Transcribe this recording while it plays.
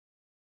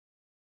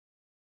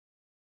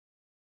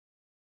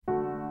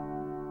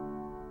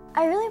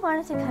I really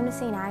wanted to come to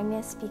St.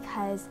 Agnes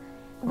because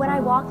when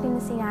I walked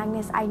into St.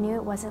 Agnes, I knew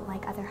it wasn't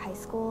like other high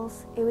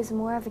schools. It was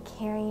more of a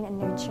caring and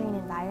nurturing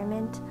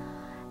environment,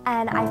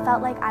 and I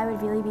felt like I would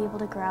really be able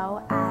to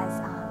grow as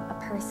a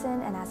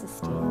person and as a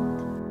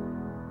student.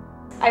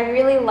 I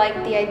really like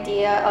the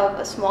idea of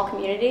a small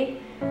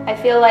community. I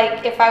feel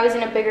like if I was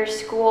in a bigger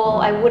school,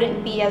 I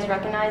wouldn't be as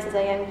recognized as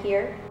I am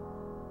here.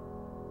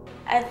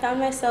 I found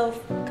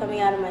myself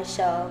coming out of my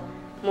shell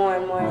more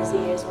and more as the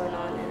years went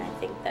on, and I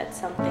think that's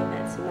something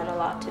that's meant a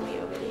lot to me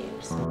over the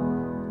years.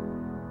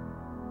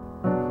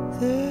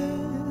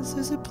 This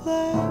is a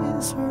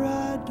place where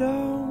I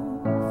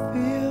don't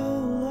feel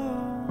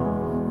alone.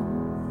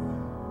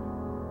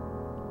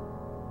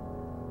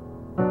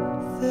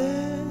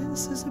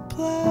 This is a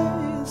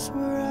place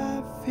where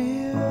I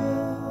feel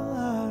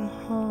at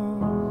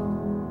home.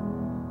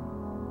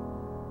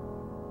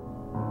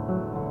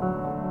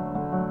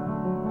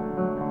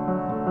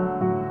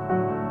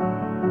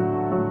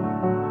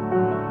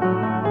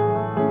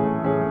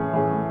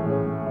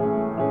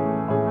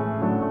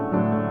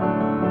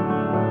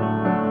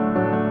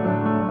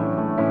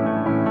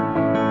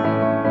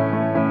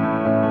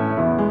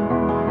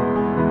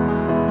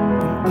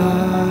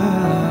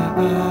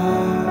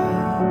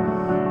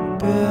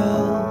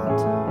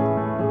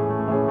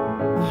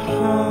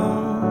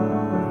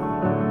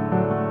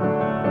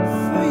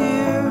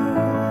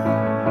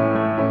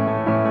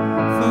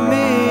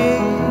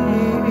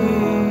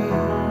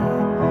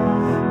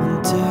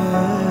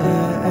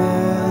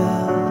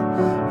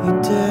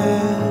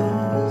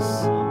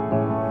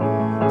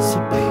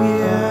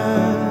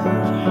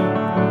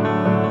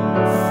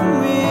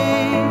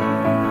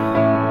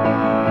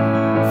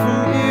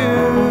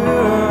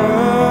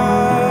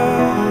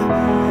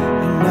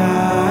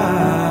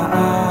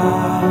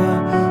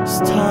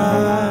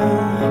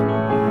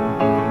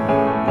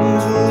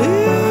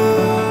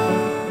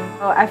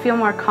 I feel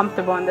more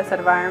comfortable in this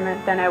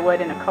environment than I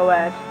would in a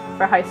co-ed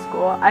for high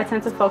school. I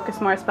tend to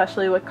focus more,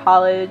 especially with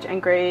college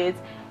and grades,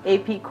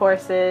 AP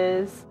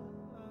courses.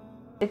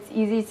 It's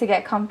easy to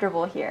get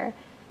comfortable here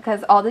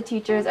because all the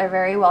teachers are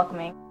very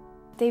welcoming.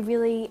 They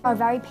really are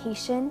very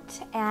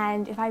patient,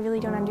 and if I really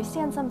don't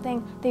understand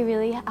something, they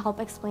really help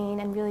explain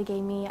and really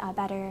gave me a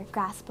better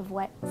grasp of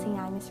what St.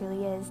 Agnes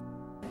really is.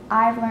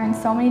 I've learned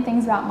so many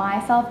things about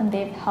myself, and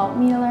they've helped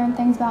me to learn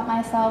things about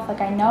myself. Like,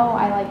 I know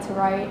I like to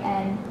write,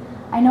 and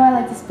I know I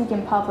like to speak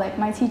in public.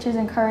 My teachers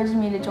encouraged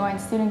me to join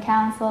student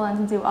council and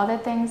to do other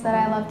things that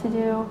I love to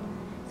do,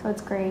 so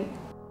it's great.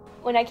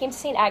 When I came to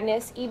St.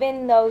 Agnes,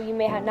 even though you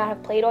may not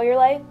have played all your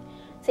life,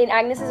 St.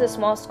 Agnes is a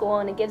small school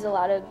and it gives a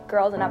lot of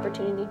girls an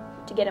opportunity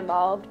to get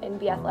involved and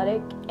be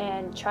athletic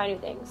and try new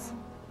things.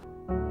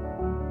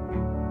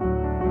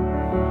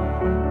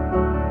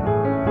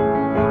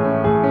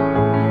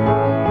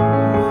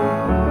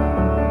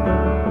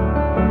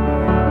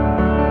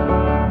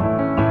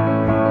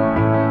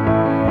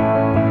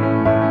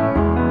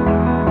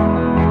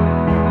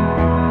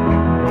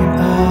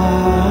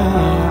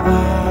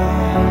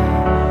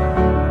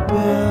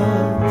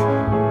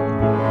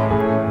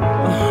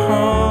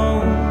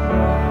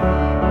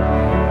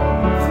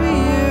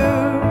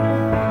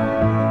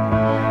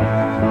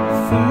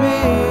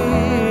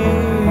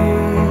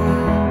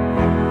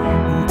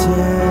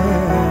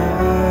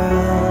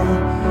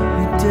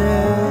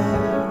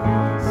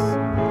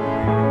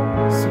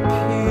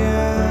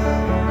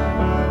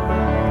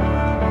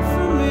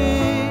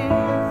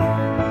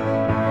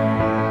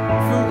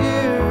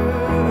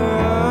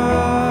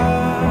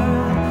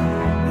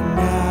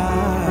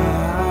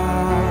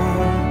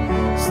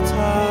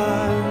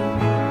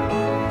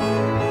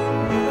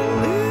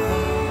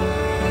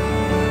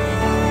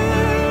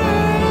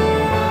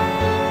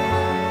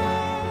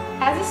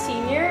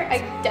 I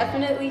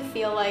definitely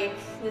feel like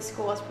the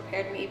school has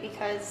prepared me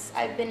because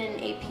I've been in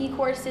AP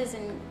courses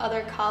and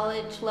other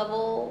college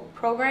level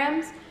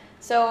programs.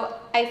 So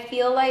I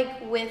feel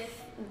like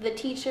with the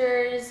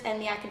teachers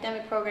and the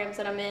academic programs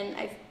that I'm in,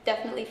 I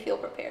definitely feel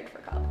prepared for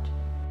college.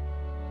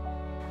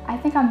 I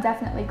think I'm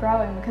definitely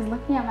growing because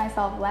looking at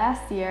myself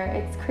last year,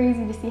 it's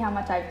crazy to see how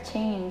much I've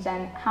changed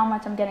and how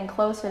much I'm getting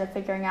closer to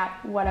figuring out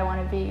what I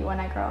want to be when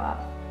I grow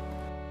up.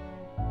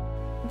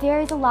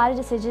 There's a lot of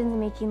decisions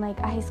making, like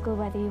a high school,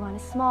 whether you want a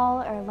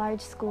small or a large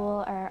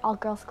school or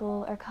all-girl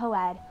school or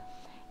co-ed.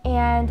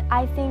 And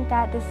I think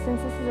that since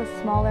this is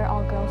a smaller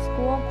all-girl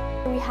school,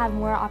 we have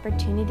more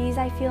opportunities,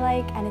 I feel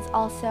like, and it's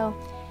also,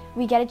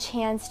 we get a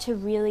chance to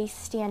really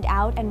stand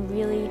out and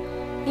really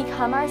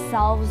become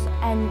ourselves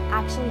and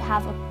actually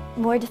have a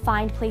more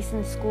defined place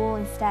in the school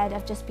instead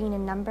of just being a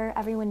number.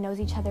 Everyone knows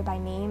each other by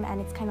name, and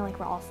it's kind of like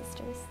we're all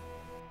sisters.